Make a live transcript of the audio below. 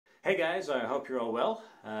Hey guys, I hope you're all well.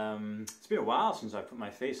 It's been a while since I put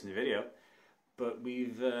my face in the video, but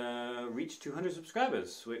we've reached 200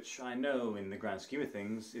 subscribers, which I know in the grand scheme of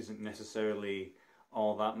things isn't necessarily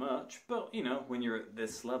all that much, but you know, when you're at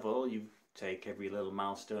this level, you take every little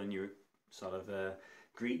milestone you sort of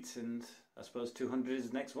greet, and I suppose 200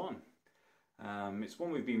 is the next one. It's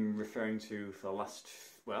one we've been referring to for the last,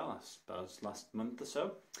 well, I suppose last month or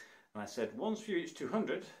so, and I said once we reach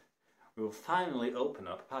 200, we will finally open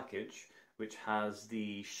up a package which has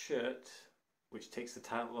the shirt which takes the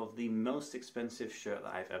title of the most expensive shirt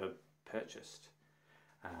that I've ever purchased.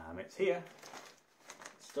 It's here,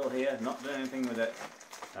 it's still here, not doing anything with it.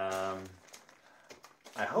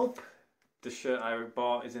 I hope the shirt I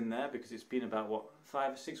bought is in there because it's been about, what,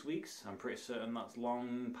 5 or 6 weeks? I'm pretty certain that's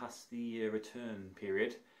long past the return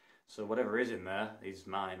period. So whatever is in there is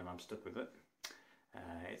mine and I'm stuck with it.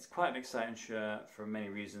 It's quite an exciting shirt for many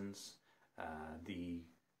reasons. The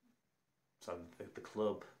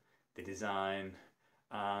club, the design,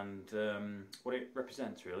 and what it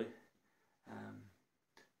represents really.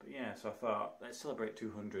 But yeah, so I thought let's celebrate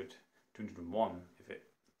 200, 201 if it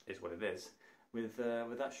is what it is with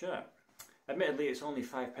that shirt. Admittedly, it's only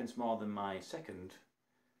 5p more than my second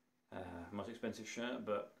most expensive shirt,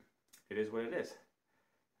 but it is what it is.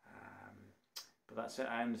 But that's it.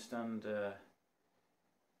 I understand that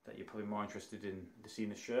you're probably more interested in seeing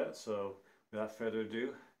the shirt, so without further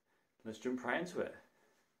ado, let's jump right into it.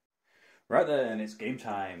 Right then, it's game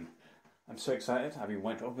time. I'm so excited. I've been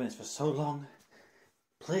wanting to open this for so long.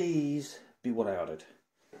 Please be what I ordered.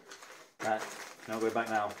 Right, now go back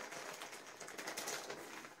now.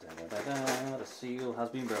 Da, da, da, da. The seal has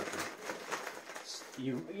been broken.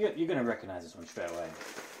 You're going to recognise this one straight away.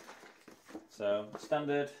 So,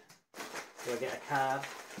 standard. Do I get a card?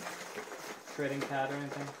 Trading card or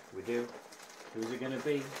anything? We do. Who's it going to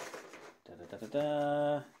be? Da da da da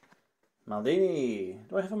da. Maldini.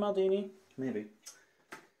 Do I have a Maldini? Maybe.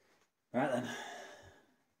 Right then.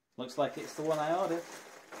 Looks like it's the one I ordered.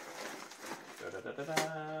 Da da da da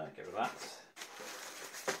da. Get rid of that.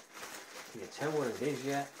 Can you tell what it is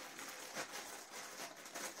yet?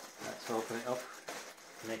 Let's open it up,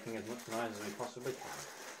 making as much noise as we possibly can.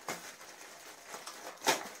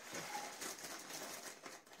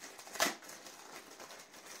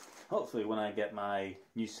 Hopefully when I get my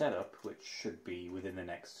new setup, which should be within the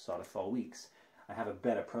next sort of 4 weeks, I have a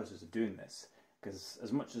better process of doing this. Because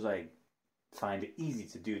as much as I find it easy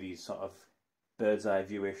to do these sort of bird's eye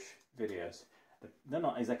viewish videos, they're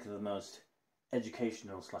not exactly the most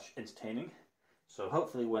educational / entertaining. So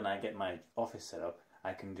hopefully when I get my office set up,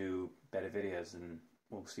 I can do better videos and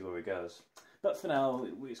we'll see where it goes. But for now,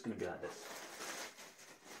 it's going to be like this.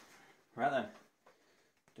 Right then.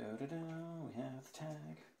 We have the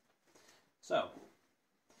tag. So,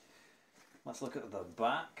 let's look at the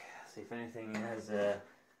back, see if anything is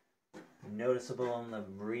noticeable on the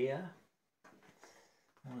rear.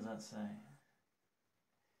 What does that say?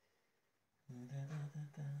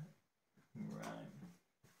 Right.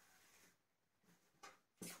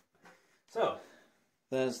 So,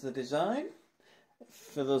 there's the design.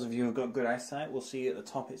 For those of you who've got good eyesight, we'll see at the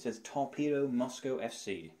top it says Torpedo Moscow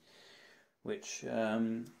FC, which,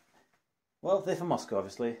 well, they're from Moscow,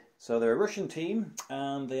 obviously. So they're a Russian team,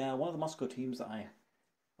 and they are one of the Moscow teams that I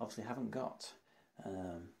obviously haven't got.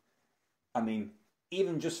 I mean,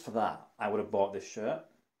 even just for that, I would have bought this shirt,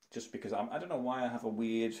 just because I don't know why I have a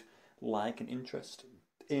weird like and interest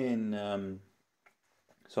in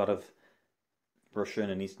sort of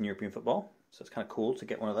Russian and Eastern European football. So it's kind of cool to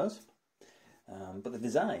get one of those. But the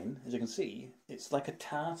design, as you can see, it's like a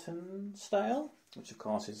tartan style, which of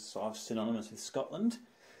course is sort of synonymous with Scotland.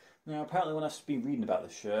 Now, apparently, when I've been reading about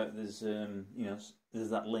the shirt, there's you know,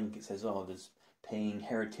 there's that link. It says, "Oh, there's paying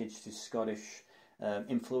heritage to Scottish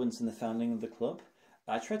influence in the founding of the club."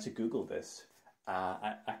 I tried to Google this.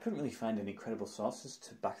 I couldn't really find any credible sources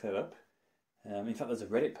to back that up. In fact, there's a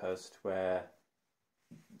Reddit post where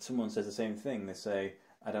someone says the same thing. They say,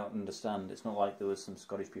 "I don't understand. It's not like there was some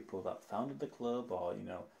Scottish people that founded the club, or you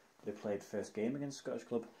know, they played first game against a Scottish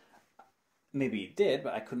club." Maybe it did,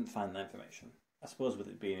 but I couldn't find that information. I suppose with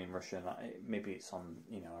it being in Russian, maybe it's on,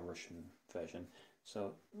 you know, a Russian version.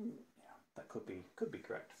 So, yeah, that could be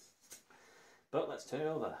correct. But let's turn it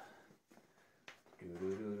over.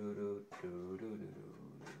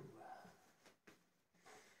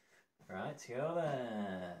 Rightio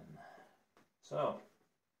then. So,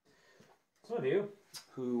 some of you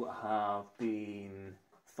who have been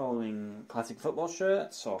following classic football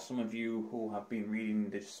shirts, or some of you who have been reading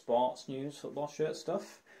the sports news football shirt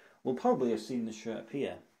stuff, will probably have seen the shirt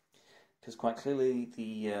appear. because quite clearly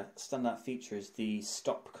the standout feature is the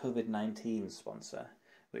Stop COVID-19 sponsor,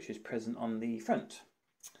 which is present on the front.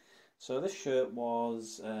 So this shirt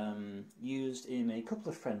was used in a couple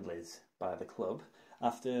of friendlies by the club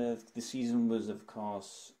after the season was, of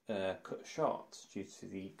course, cut short due to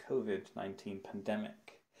the COVID-19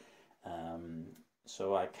 pandemic.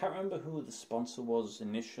 So I can't remember who the sponsor was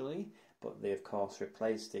initially, but they, of course,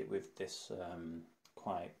 replaced it with this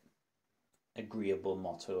quite agreeable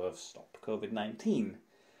motto of "Stop COVID-19."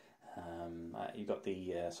 You got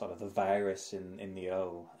the sort of the virus in the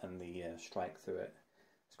O and the strike through it.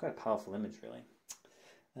 It's quite a powerful image, really.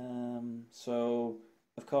 So,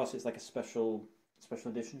 of course, it's like a special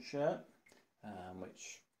edition shirt,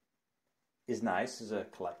 which is nice as a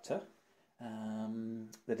collector.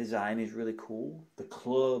 The design is really cool. The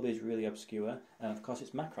club is really obscure, and of course,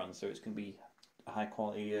 it's Macron, so it's going to be a high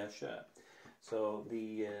quality shirt. So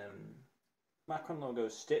the Macron logo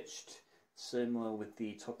is stitched, similar with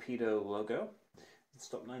the Torpedo logo. The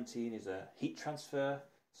Stop 19 is a heat transfer,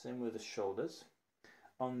 same with the shoulders.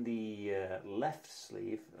 On the left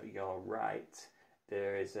sleeve, your right,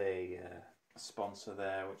 there is a sponsor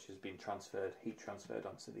there which has been heat transferred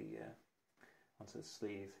onto the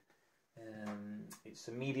sleeve. It's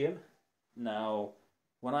a medium. Now,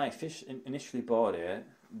 when I initially bought it,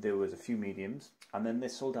 there was a few mediums, and then they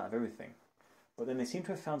sold out of everything. But then they seem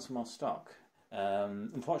to have found some more stock.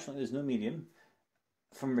 Unfortunately, there's no medium.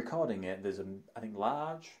 From recording it, there's I think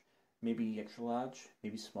large, maybe extra large,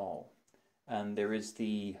 maybe small. And there is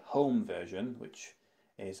the home version, which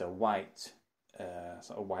is a white,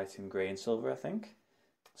 sort of white and grey and silver, I think.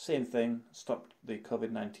 Same thing, stopped the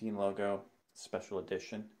COVID-19 logo, special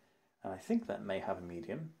edition. And I think that may have a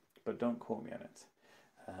medium, but don't quote me on it.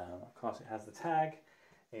 Of course, it has the tag.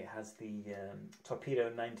 It has the Torpedo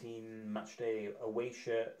 19 Matchday away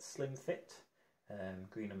shirt, slim fit,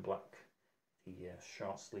 green and black. The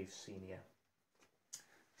short sleeve senior,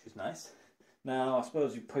 which is nice. Now, I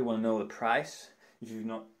suppose you probably want to know the price. If you've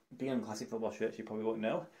not been on classic football shirts, you probably won't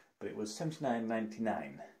know. But it was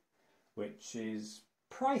 $79.99, which is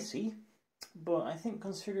pricey. But I think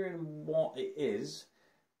considering what it is,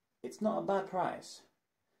 it's not a bad price.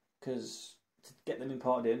 Because to get them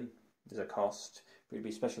imported in, there's a cost. For it to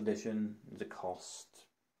be special edition, there's a cost.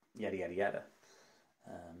 Yada yada yada.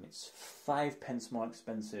 It's 5p more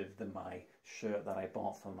expensive than my shirt that I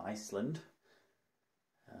bought from Iceland.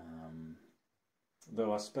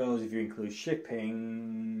 Though I suppose if you include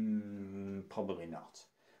shipping, probably not.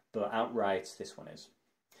 But outright, this one is.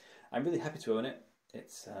 I'm really happy to own it.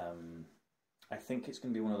 It's, I think it's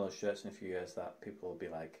going to be one of those shirts in a few years that people will be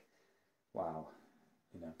like, wow,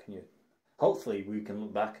 you know, can you... Hopefully we can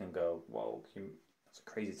look back and go, whoa, that's a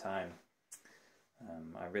crazy time.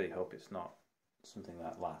 I really hope it's not something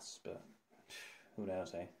that lasts, but who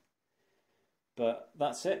knows, eh? But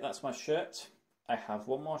that's it, that's my shirt. I have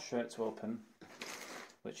one more shirt to open,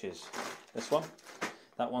 which is this one.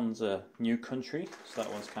 That one's a New Country, so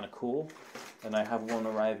that one's kind of cool. And I have one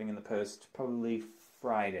arriving in the post probably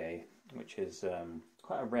Friday, which is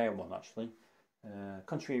quite a rare one actually.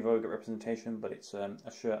 Country Vogue representation, but it's a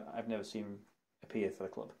shirt I've never seen appear for the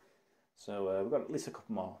club. So we've got at least a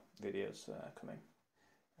couple more videos coming.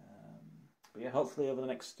 But yeah, hopefully over the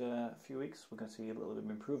next few weeks we're going to see a little bit of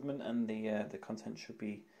improvement, and the content should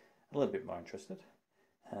be a little bit more interested.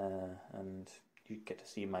 And you get to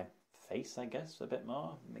see my face, I guess, a bit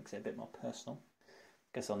more. Makes it a bit more personal.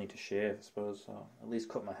 Guess I'll need to shave, I suppose, or at least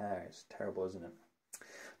cut my hair. It's terrible, isn't it?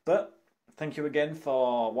 But thank you again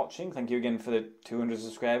for watching. Thank you again for the 200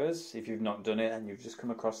 subscribers. If you've not done it and you've just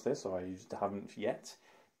come across this, or you just haven't yet,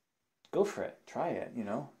 go for it. Try it, you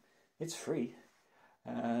know. It's free.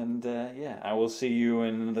 And yeah, I will see you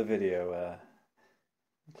in another video.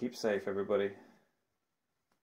 Keep safe, everybody.